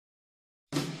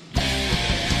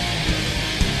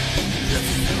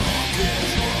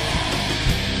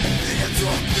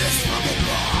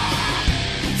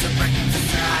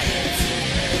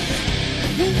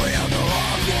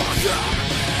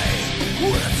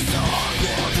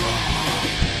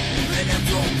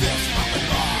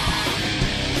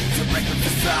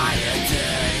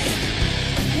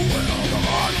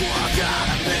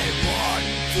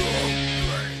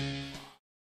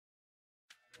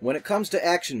When it comes to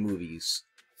action movies,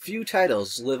 few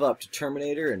titles live up to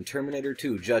Terminator and Terminator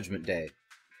 2 Judgment Day.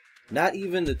 Not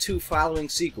even the two following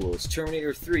sequels,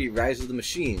 Terminator 3 Rise of the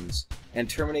Machines and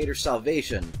Terminator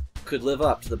Salvation, could live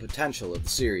up to the potential of the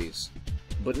series.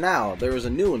 But now, there is a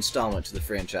new installment to the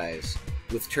franchise,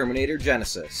 with Terminator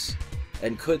Genisys.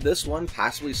 And could this one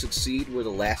possibly succeed where the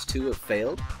last two have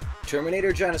failed?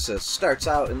 Terminator Genisys starts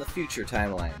out in the future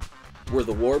timeline, where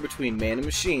the war between man and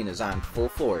machine is on full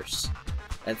force.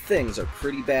 And things are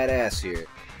pretty badass here.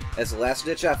 As a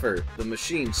last-ditch effort, the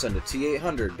machines send a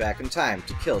T-800 back in time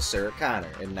to kill Sarah Connor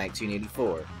in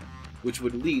 1984, which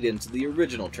would lead into the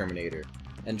original Terminator.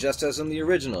 And just as in the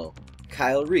original,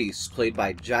 Kyle Reese, played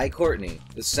by Jai Courtney,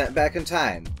 is sent back in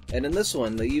time, and in this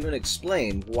one they even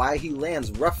explain why he lands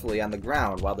roughly on the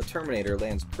ground while the Terminator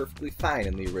lands perfectly fine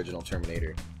in the original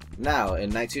Terminator. Now,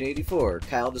 in 1984,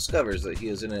 Kyle discovers that he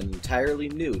is in an entirely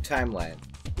new timeline,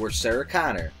 where Sarah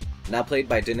Connor, now played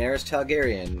by Daenerys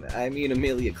Targaryen, I mean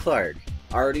Emilia Clarke,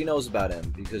 already knows about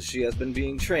him because she has been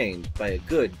being trained by a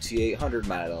good T-800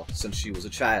 model since she was a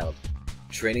child,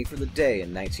 training for the day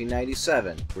in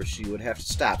 1997 where she would have to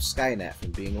stop Skynet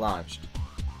from being launched.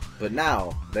 But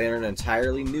now, they are in an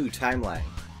entirely new timeline,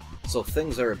 so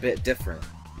things are a bit different.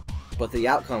 But the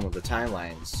outcome of the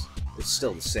timelines is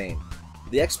still the same.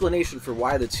 The explanation for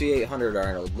why the T-800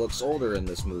 Arnold looks older in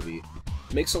this movie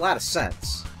makes a lot of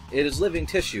sense. It is living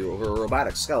tissue over a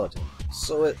robotic skeleton,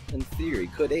 so it, in theory,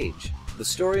 could age. The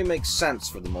story makes sense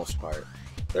for the most part.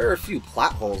 There are a few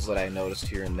plot holes that I noticed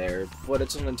here and there, but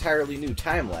it's an entirely new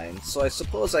timeline, so I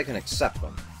suppose I can accept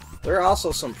them. There are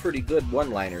also some pretty good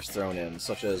one-liners thrown in,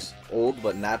 such as "old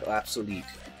but not obsolete,"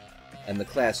 and the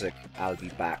classic "I'll be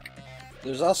back."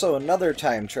 There's also another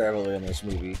time traveler in this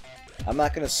movie. I'm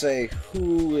not going to say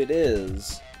who it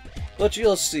is, but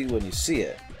you'll see when you see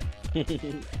it.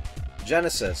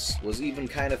 Genisys was even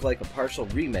kind of like a partial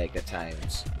remake at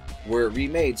times, where it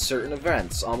remade certain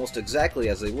events almost exactly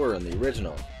as they were in the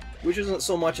original, which isn't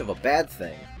so much of a bad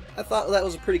thing. I thought that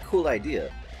was a pretty cool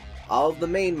idea. All of the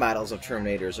main models of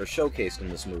Terminators are showcased in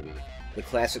this movie. The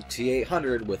classic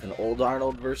T-800 with an old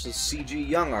Arnold versus CG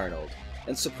young Arnold,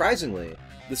 and surprisingly,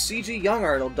 the CG young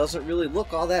Arnold doesn't really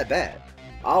look all that bad.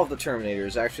 All of the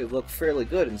Terminators actually look fairly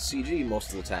good in CG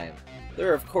most of the time. There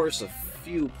are of course a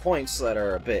few points that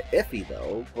are a bit iffy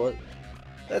though, but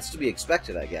that's to be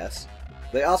expected I guess.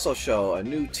 They also show a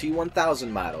new T-1000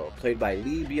 model, played by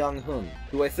Lee Byung-hun,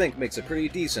 who I think makes a pretty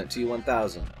decent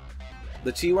T-1000.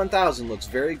 The T-1000 looks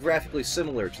very graphically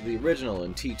similar to the original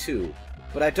in T2,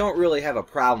 but I don't really have a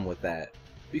problem with that,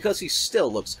 because he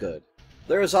still looks good.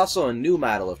 There is also a new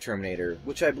model of Terminator,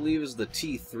 which I believe is the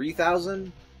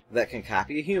T-3000, that can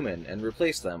copy a human and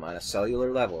replace them on a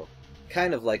cellular level,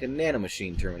 kind of like a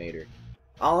nanomachine Terminator.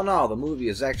 All in all, the movie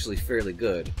is actually fairly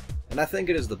good, and I think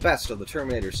it is the best of the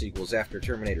Terminator sequels after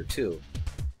Terminator 2.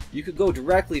 You could go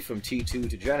directly from T2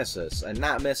 to Genisys and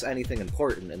not miss anything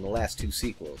important in the last two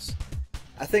sequels.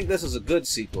 I think this is a good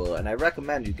sequel, and I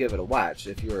recommend you give it a watch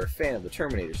if you are a fan of the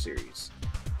Terminator series.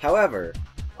 However,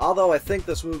 although I think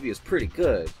this movie is pretty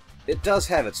good, it does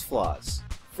have its flaws.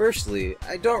 Firstly,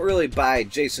 I don't really buy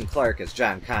Jason Clarke as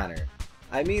John Connor.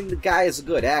 I mean, the guy is a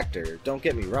good actor, don't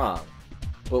get me wrong.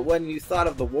 But when you thought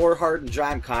of the war-hardened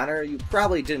John Connor, you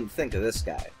probably didn't think of this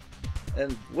guy.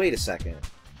 And wait a second.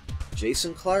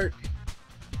 Jason Clarke?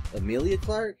 Emilia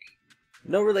Clarke?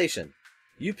 No relation.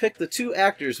 You picked the two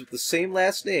actors with the same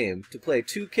last name to play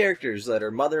two characters that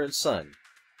are mother and son.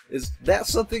 Is that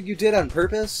something you did on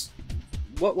purpose?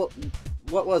 What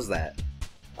was that?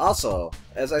 Also,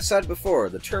 as I said before,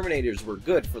 the Terminators were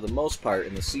good for the most part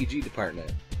in the CG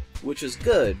department. Which is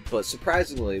good, but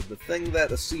surprisingly, the thing that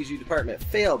the CG department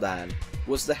failed on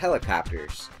was the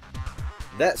helicopters.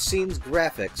 That scene's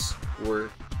graphics were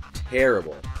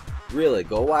terrible. Really,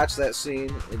 go watch that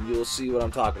scene and you'll see what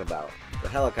I'm talking about. The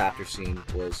helicopter scene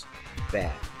was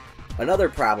bad. Another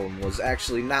problem was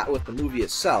actually not with the movie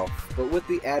itself, but with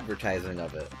the advertising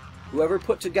of it. Whoever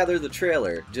put together the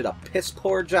trailer did a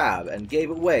piss-poor job and gave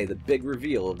away the big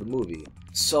reveal of the movie.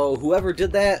 So whoever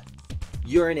did that,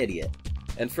 you're an idiot.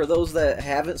 And for those that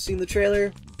haven't seen the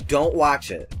trailer, don't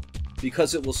watch it,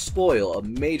 because it will spoil a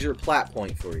major plot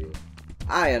point for you.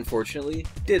 I, unfortunately,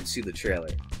 did see the trailer,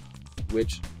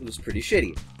 which was pretty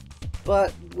shitty.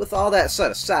 But with all that set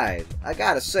aside, I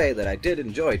gotta say that I did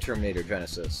enjoy Terminator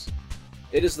Genisys.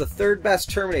 It is the third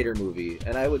best Terminator movie,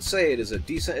 and I would say it is a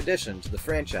decent addition to the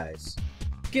franchise.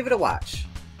 Give it a watch.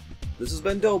 This has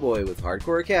been Doughboy with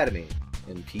Hardcore Academy,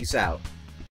 and peace out.